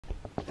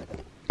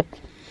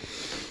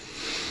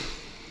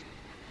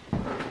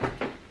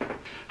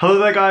Hello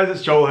there guys,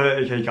 it's Joel here,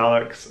 aka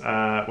Gallucks.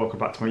 Welcome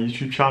back to my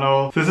YouTube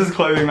channel. So this is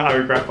clothing that I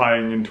regret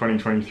buying in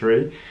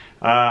 2023.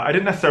 I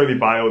didn't necessarily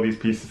buy all these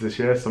pieces this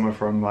year, some are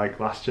from like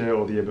last year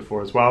or the year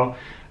before as well.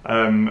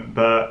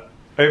 But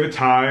over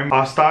time,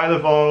 our style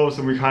evolves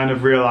and we kind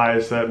of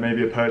realised that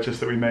maybe a purchase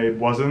that we made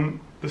wasn't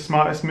the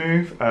smartest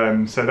move.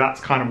 So that's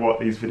kind of what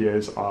these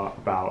videos are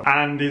about.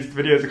 And these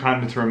videos are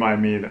kind of to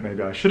remind me that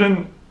maybe I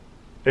shouldn't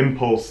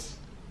impulse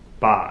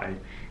buy,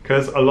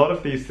 because a lot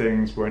of these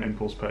things were an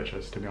impulse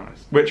purchase, to be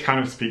honest, which kind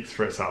of speaks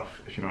for itself,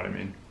 if you know what I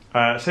mean.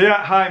 So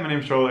yeah, hi, my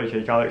name's Joel,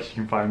 aka Gallucks. You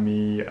can find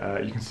me,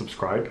 you can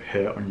subscribe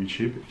here on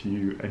YouTube if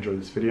you enjoy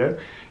this video.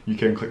 You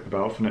can click the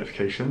bell for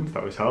notifications, that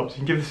always helps. You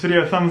can give this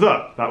video a thumbs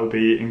up, that would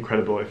be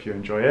incredible if you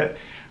enjoy it.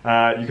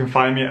 You can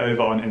find me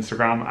over on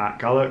Instagram at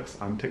Gallucks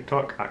and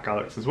TikTok at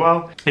Gallucks as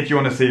well. If you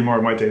want to see more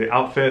of my daily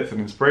outfits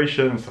and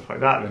inspiration and stuff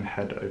like that, then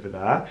head over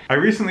there. I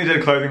recently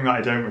did clothing that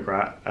I don't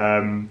regret.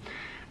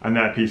 And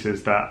they're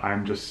pieces that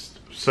I'm just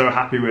so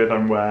happy with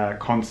and wear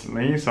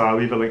constantly, so I'll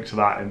leave a link to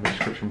that in the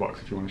description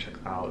box if you want to check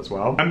that out as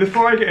well. And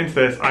before I get into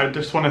this, I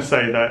just want to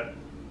say that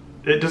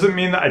it doesn't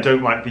mean that I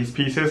don't like these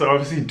pieces. I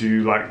obviously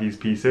do like these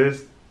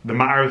pieces. The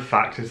matter of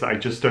fact is that I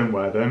just don't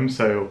wear them,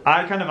 so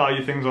I kind of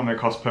value things on their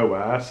cost per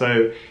wear.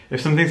 So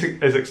if something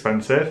is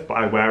expensive but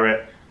I wear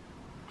it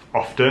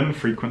often,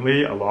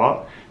 frequently, a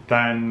lot,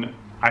 then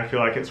I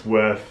feel like it's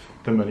worth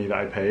the money that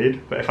I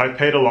paid. But if I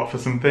paid a lot for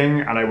something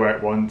and I wear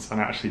it once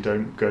and I actually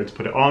don't go to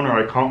put it on, or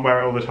I can't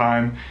wear it all the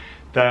time,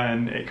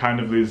 then it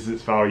kind of loses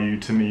its value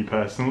to me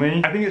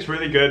personally. I think it's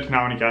really good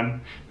now and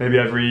again, maybe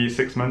every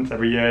 6 months,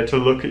 every year, to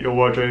look at your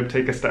wardrobe,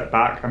 take a step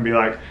back and be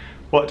like,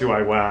 what do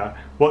I wear?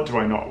 What do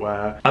I not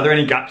wear? Are there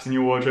any gaps in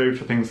your wardrobe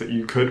for things that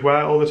you could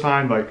wear all the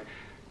time? Like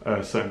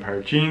a certain pair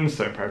of jeans,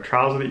 certain pair of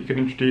trousers that you could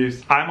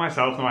introduce. I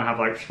myself know I have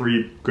like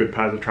 3 good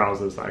pairs of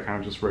trousers that I kind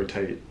of just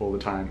rotate all the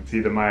time. It's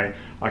either my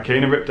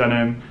Arcana ripped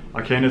denim,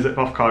 Arcana zip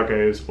off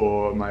cargos,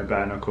 or my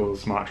bare knuckles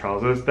smart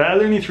trousers. They're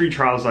the only 3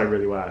 trousers I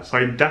really wear. So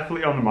I'm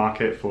definitely on the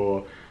market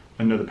for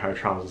another pair of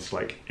trousers to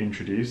like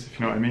introduce, if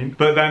you know what I mean.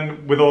 But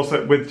then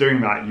with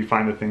doing that, you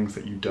find the things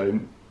that you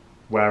don't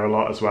wear a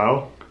lot as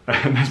well.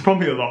 And there's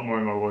probably a lot more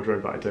in my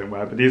wardrobe that I don't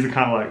wear, but these are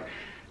kind of like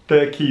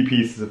the key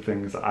pieces of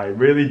things that I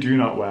really do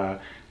not wear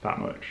that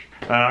much.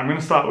 I'm going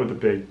to start with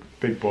the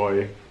big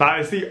boy. That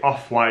is the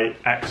off-white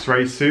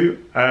X-ray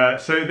suit.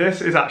 So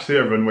this is actually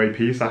a runway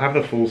piece. I have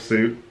the full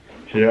suit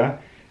here.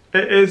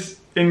 It is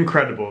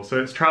incredible.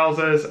 So it's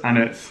trousers and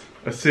it's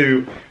a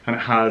suit, and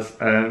it has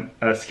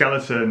a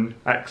skeleton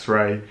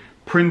X-ray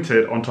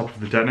printed on top of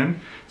the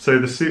denim. So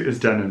the suit is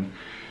denim.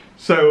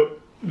 So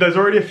there's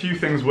already a few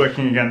things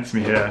working against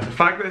me here. The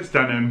fact that it's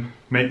denim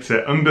makes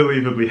it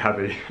unbelievably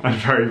heavy and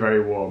very,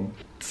 very warm.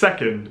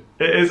 Second,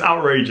 it is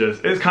outrageous.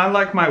 It's kind of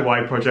like my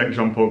Y Project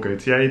Jean Paul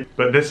Gaultier,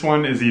 but this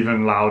one is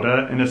even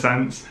louder in a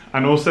sense.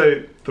 And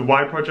also the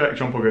Y Project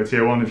Jean Paul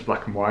Gaultier one is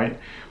black and white,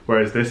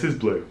 whereas this is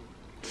blue.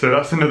 So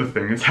that's another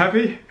thing. It's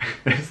heavy,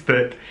 it's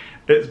thick,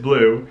 it's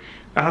blue,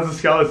 it has a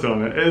skeleton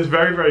on it. It is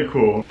very, very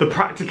cool. The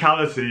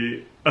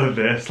practicality of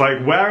this,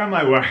 like, where am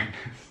I wearing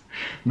this?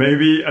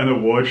 Maybe an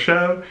award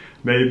show,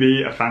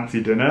 maybe a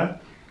fancy dinner.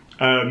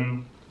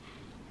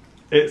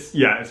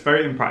 It's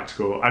very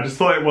impractical. I just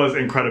thought it was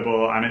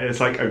incredible, and it is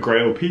like a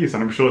grail piece,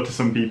 and I'm sure to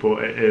some people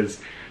it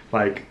is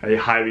like a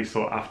highly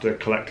sought after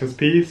collector's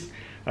piece,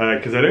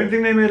 because I don't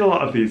think they made a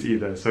lot of these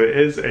either. So it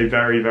is a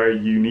very, very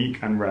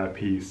unique and rare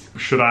piece.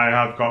 Should I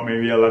have got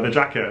maybe a leather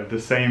jacket of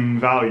the same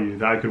value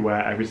that I could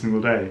wear every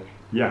single day?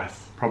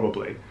 Yes,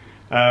 probably.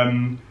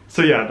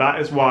 So yeah,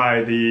 that is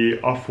why the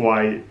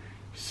off-white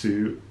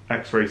suit,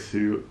 X-ray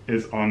suit,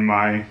 is on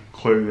my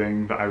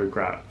clothing that I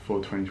regret for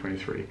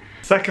 2023.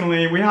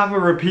 Secondly, we have a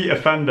repeat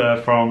offender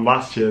from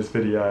last year's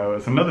video.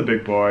 It's another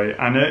big boy,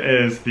 and it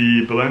is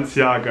the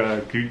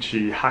Balenciaga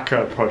Gucci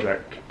Hacker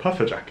Project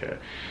puffer jacket.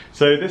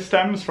 So this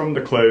stems from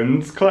the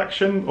Clones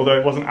collection, although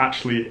it wasn't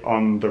actually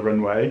on the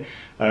runway,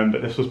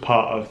 but this was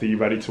part of the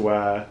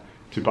ready-to-wear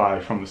to buy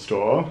from the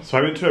store. So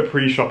I went to a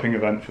pre-shopping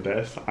event for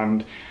this,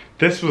 and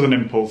this was an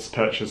impulse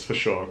purchase for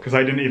sure, because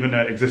I didn't even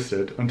know it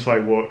existed until I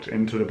walked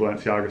into the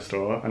Balenciaga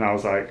store and I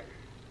was like,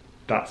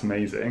 that's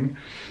amazing.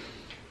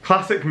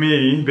 Classic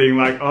me being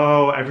like,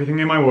 oh, everything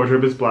in my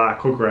wardrobe is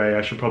black or grey,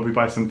 I should probably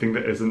buy something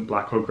that isn't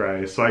black or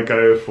grey. So I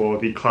go for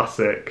the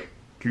classic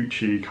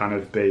Gucci kind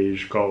of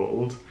beige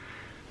gold,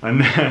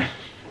 and then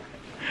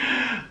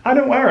I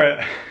don't wear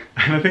it.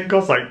 And I think it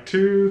costs like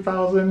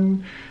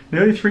 2,000,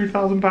 nearly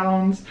 3,000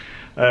 pounds.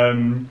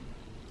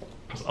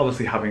 I was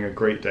obviously having a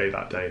great day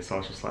that day, so I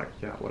was just like,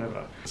 yeah,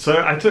 whatever.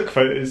 So I took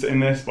photos in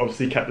this,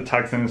 obviously kept the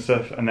tags in and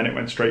stuff, and then it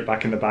went straight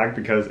back in the bag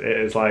because it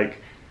is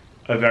like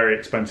a very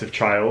expensive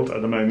child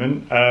at the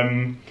moment.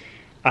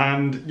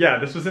 And yeah,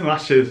 this was in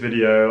last year's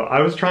video.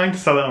 I was trying to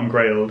sell it on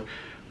Grailed.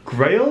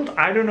 Grailed?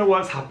 I don't know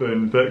what's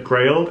happened, but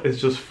Grailed is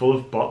just full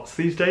of bots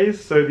these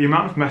days. So the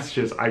amount of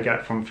messages I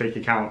get from fake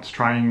accounts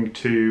trying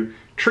to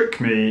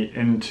trick me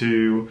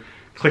into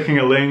clicking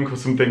a link or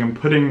something and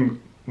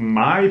putting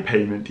my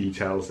payment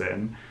details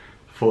in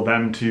for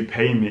them to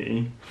pay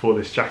me for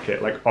this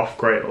jacket, like off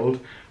Grailed.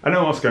 I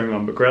don't know what's going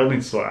on, but Grailed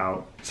needs to sort it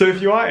out. So if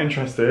you are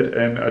interested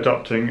in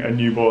adopting a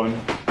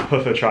newborn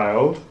puffer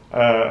child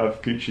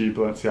of Gucci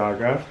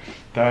Balenciaga,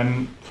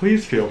 then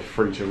please feel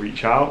free to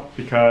reach out,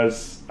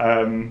 because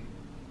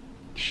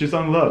she's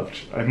unloved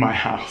in my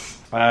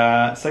house.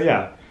 So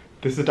yeah,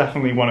 this is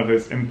definitely one of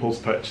those impulse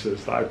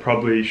purchases that I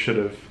probably should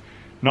have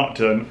not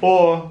done,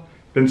 or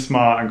been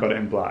smart and got it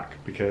in black,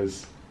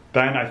 because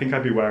then I think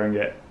I'd be wearing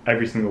it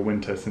every single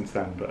winter since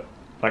then. But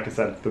like I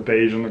said, the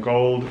beige and the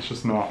gold, it's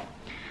just not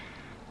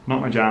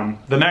my jam.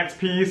 The next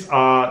piece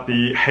are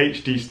the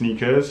HD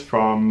sneakers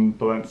from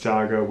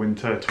Balenciaga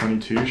Winter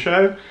 22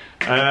 show.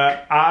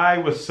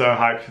 I was so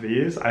hyped for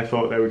these. I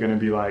thought they were going to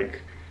be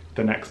like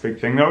the next big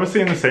thing. They're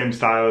obviously in the same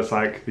style as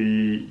like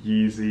the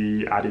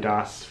Yeezy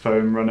Adidas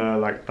foam runner,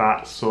 like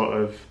that sort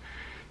of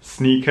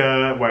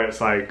sneaker where it's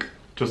like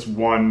just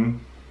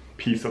one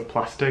piece of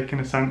plastic in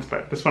a sense,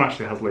 but this one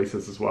actually has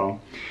laces as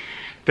well.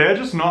 They're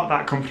just not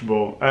that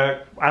comfortable.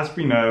 As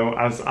we know,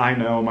 as I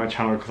know on my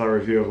channel, because I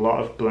review a lot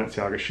of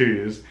Balenciaga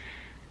shoes,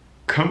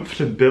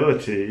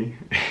 comfortability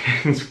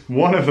is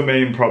one of the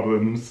main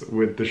problems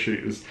with the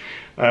shoes.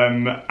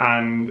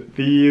 And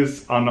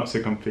these are not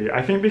so comfy.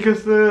 I think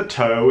because the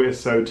toe is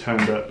so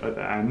turned up at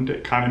the end,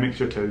 it kind of makes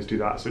your toes do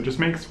that. So it just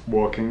makes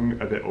walking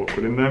a bit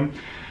awkward in them.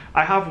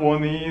 I have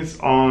worn these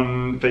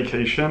on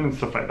vacation and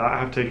stuff like that.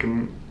 I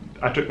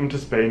took them to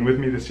Spain with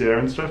me this year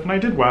and stuff, and I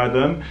did wear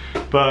them,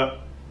 but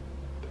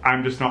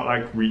I'm just not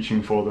like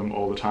reaching for them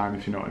all the time,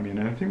 if you know what I mean.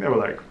 And I think they were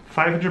like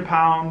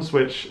 £500,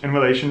 which in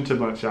relation to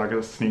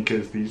Balenciaga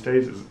sneakers these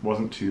days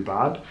wasn't too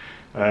bad.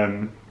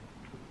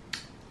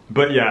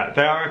 But yeah,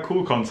 they are a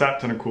cool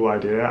concept and a cool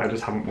idea. I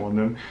just haven't worn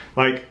them.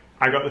 Like,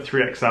 I got the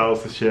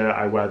 3XLs this year.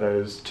 I wear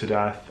those to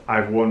death.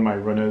 I've worn my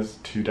runners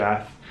to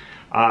death.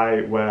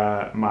 I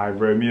wear my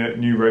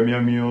new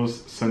Romeo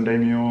mules, Sunday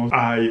mules.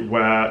 I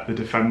wear the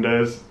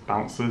Defenders,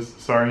 Bouncers,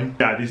 sorry.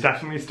 Yeah, these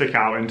definitely stick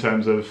out in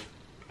terms of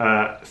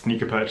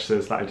sneaker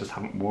purchases that I just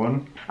haven't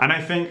worn. And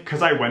I think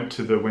because I went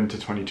to the Winter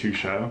 22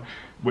 show,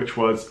 which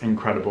was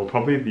incredible,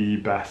 probably the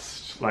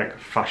best like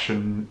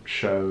fashion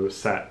show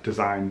set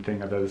design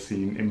thing I've ever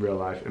seen in real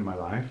life in my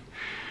life.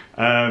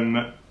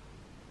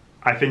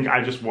 I think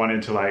I just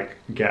wanted to like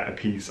get a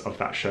piece of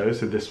that show,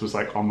 so this was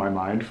like on my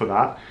mind for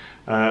that.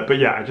 But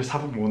yeah, I just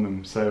haven't worn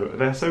them, so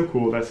they're so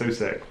cool, they're so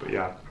sick, but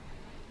yeah.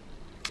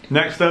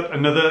 Next up,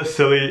 another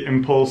silly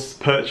impulse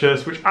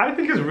purchase, which I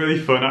think is really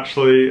fun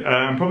actually,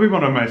 and probably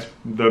one of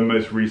the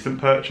most recent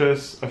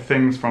purchase of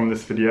things from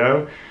this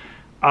video.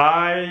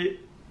 I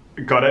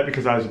got it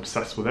because I was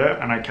obsessed with it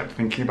and I kept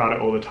thinking about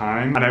it all the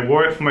time, and I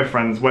wore it for my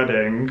friend's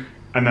wedding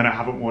and then I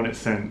haven't worn it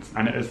since,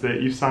 and it is the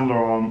Yves Saint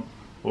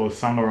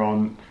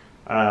Laurent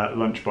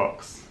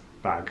lunchbox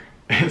bag.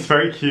 It's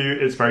very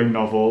cute, it's very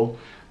novel,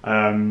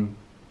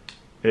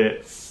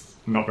 it's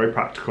not very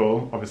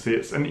practical. Obviously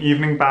it's an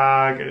evening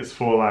bag, it's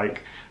for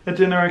like a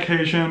dinner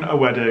occasion, a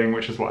wedding,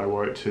 which is what I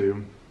wore it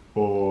to,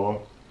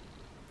 or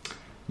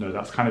no,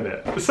 that's kind of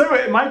it. So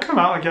it might come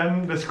out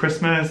again this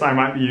Christmas. I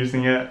might be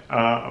using it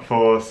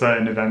for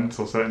certain events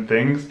or certain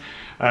things,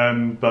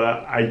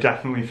 but I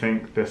definitely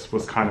think this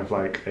was kind of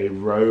like a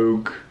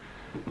rogue,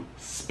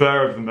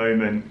 spur of the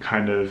moment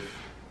kind of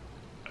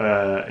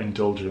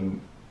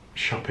indulgent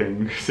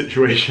shopping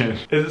situation.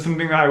 Is it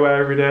something that I wear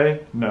every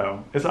day?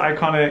 No. Is it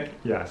iconic?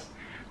 Yes.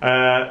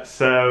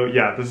 So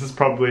yeah, this is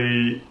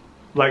probably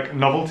like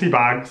novelty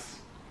bags,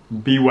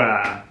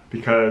 beware,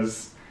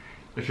 because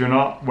if you're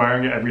not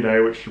wearing it every day,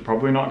 which you're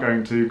probably not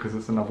going to because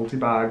it's a novelty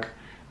bag,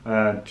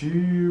 do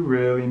you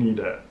really need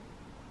it?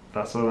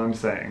 That's what I'm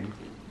saying.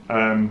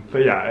 But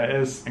yeah,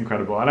 it is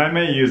incredible, and I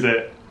may use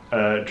it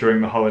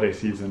during the holiday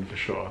season for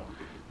sure.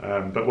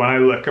 But when I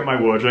look at my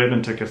wardrobe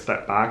and took a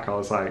step back, I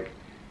was like,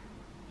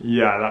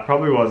 yeah, that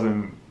probably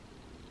wasn't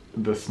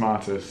the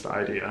smartest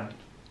idea.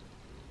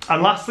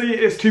 And lastly,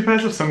 it's 2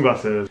 pairs of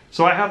sunglasses.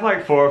 So I have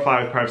like 4 or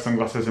 5 pairs of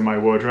sunglasses in my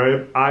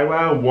wardrobe. I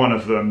wear one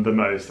of them the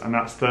most, and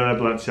that's the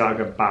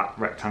Balenciaga Bat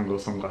rectangle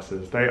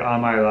sunglasses. They are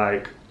my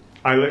like,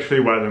 I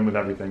literally wear them with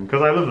everything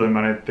because I love them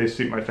and they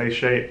suit my face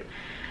shape.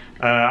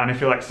 And I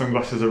feel like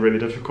sunglasses are really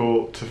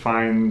difficult to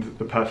find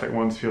the perfect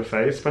ones for your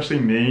face, especially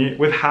me.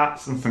 With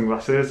hats and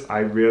sunglasses, I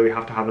really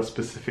have to have a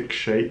specific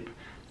shape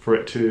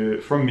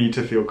for me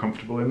to feel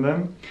comfortable in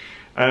them.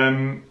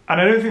 And I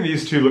don't think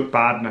these two look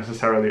bad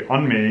necessarily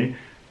on me.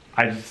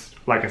 I just,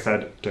 like I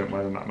said, don't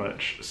wear them that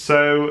much.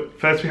 So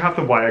first we have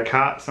the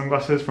Wirecat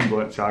sunglasses from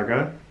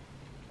Balenciaga.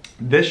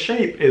 This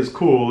shape is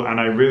cool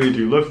and I really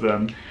do love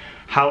them.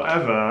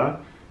 However,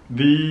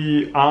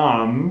 the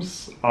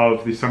arms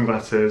of the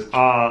sunglasses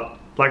are,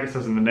 like it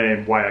says in the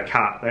name,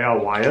 Wirecat. They are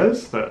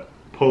wires that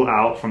pull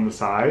out from the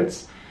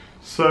sides.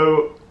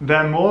 So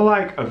they're more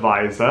like a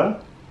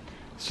visor.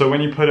 So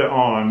when you put it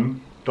on,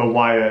 the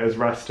wire is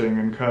resting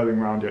and curling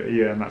around your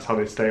ear, and that's how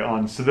they stay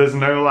on. So there's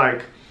no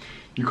like,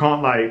 you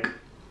can't like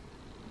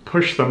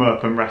push them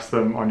up and rest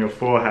them on your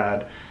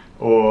forehead,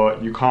 or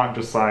you can't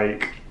just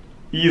like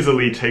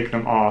easily take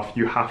them off.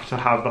 You have to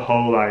have the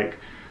whole like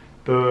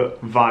the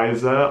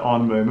visor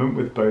on moment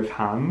with both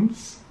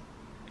hands.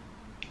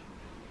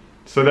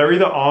 So they're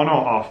either on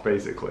or off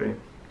basically.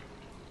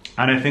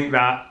 And I think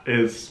that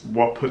is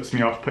what puts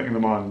me off putting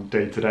them on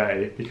day to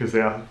day, because they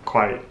are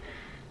quite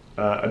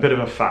a bit of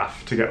a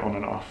faff to get on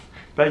and off.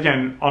 But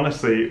again,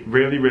 honestly,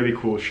 really, really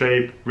cool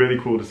shape, really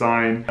cool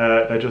design.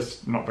 They're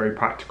just not very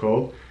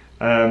practical.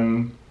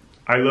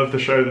 I love the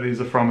show that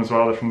these are from as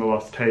well. They're from The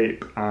Lost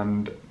Tape,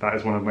 and that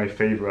is one of my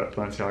favourite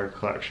Balenciaga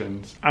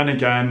collections. And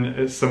again,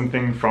 it's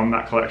something from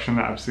that collection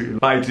that absolutely...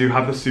 I do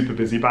have the Super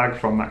Busy bag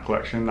from that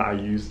collection that I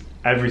use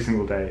every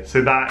single day.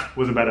 So that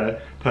was a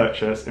better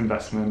purchase,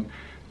 investment,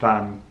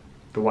 than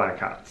the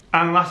Wirecats.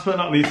 And last but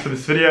not least for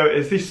this video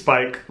is the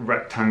Spike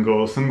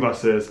rectangle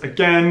sunglasses.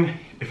 Again,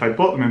 if I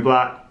bought them in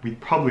black, we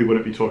probably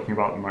wouldn't be talking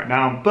about them right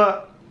now,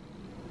 but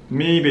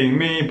me being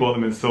me, bought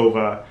them in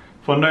silver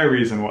for no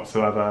reason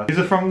whatsoever. These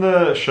are from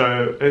the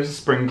show, it was a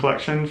spring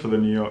collection for the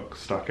New York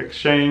Stock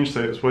Exchange,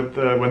 so it was with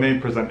when they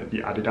presented the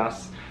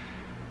Adidas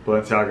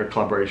Balenciaga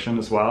collaboration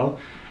as well.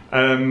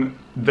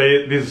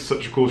 These are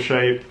such a cool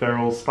shape. They're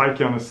all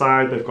spiky on the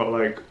side, they've got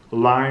like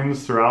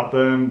lines throughout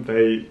them,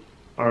 they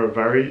are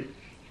very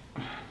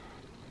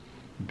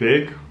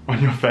big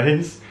on your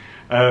face.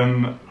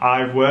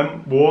 I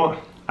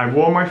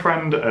wore my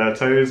friend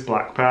Erto's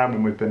black pair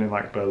when we've been in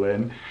like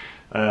Berlin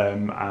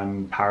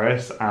and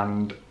Paris,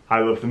 and I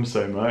love them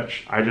so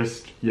much. I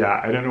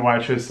don't know why I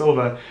chose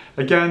silver.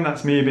 Again,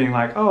 that's me being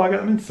like, oh, I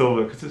get them in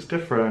silver because it's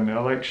different.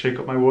 I'll like shake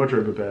up my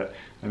wardrobe a bit,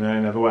 and then I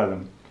never wear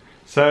them.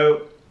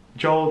 So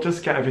Joel,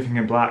 just get everything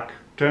in black.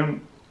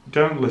 Don't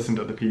listen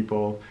to other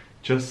people.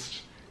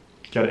 Just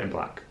get it in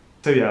black.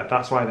 So yeah,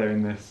 that's why they're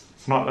in this.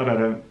 It's not that I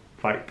don't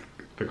like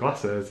the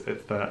glasses,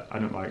 it's that I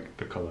don't like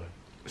the colour.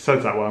 It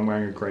says that while I'm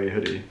wearing a grey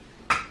hoodie.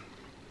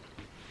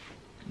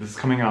 This is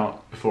coming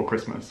out before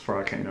Christmas for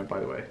Arcana,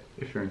 by the way,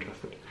 if you're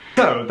interested.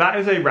 So that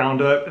is a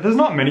roundup. There's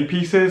not many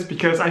pieces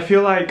because I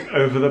feel like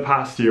over the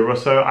past year or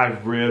so,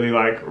 I've really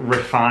like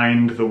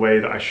refined the way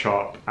that I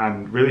shop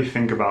and really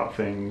think about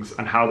things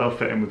and how they'll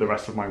fit in with the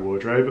rest of my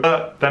wardrobe.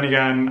 But then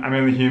again, I'm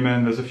only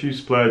human. There's a few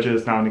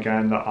splurges now and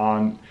again that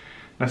aren't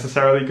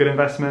necessarily good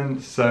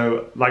investments.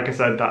 So like I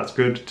said, that's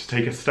good to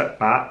take a step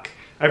back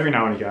every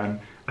now and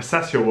again,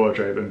 assess your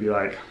wardrobe and be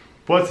like,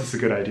 was this a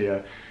good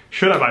idea?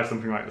 Should I buy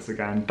something like this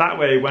again? That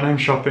way, when I'm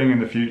shopping in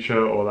the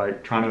future or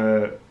like trying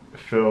to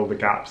fill the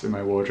gaps in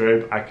my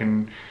wardrobe, I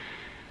can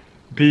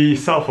be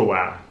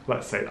self-aware.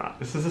 Let's say that.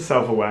 This is a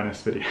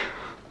self-awareness video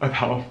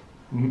about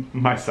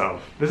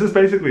myself. This is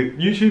basically,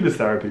 YouTube is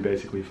therapy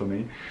basically for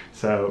me.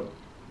 So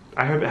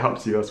I hope it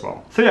helps you as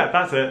well. So yeah,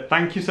 that's it.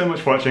 Thank you so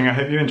much for watching. I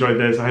hope you enjoyed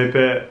this. I hope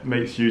it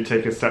makes you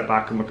take a step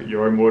back and look at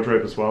your own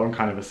wardrobe as well and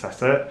kind of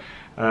assess it.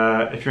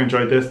 If you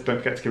enjoyed this, don't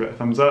forget to give it a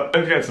thumbs up.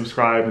 Don't forget to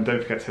subscribe and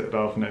don't forget to hit the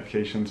bell for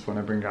notifications when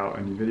I bring out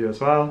a new video as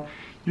well.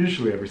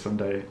 Usually every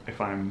Sunday if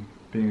I'm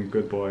being a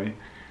good boy.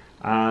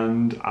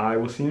 And I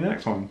will see you in the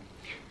next one.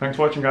 Thanks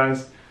for watching,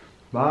 guys.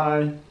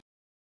 Bye.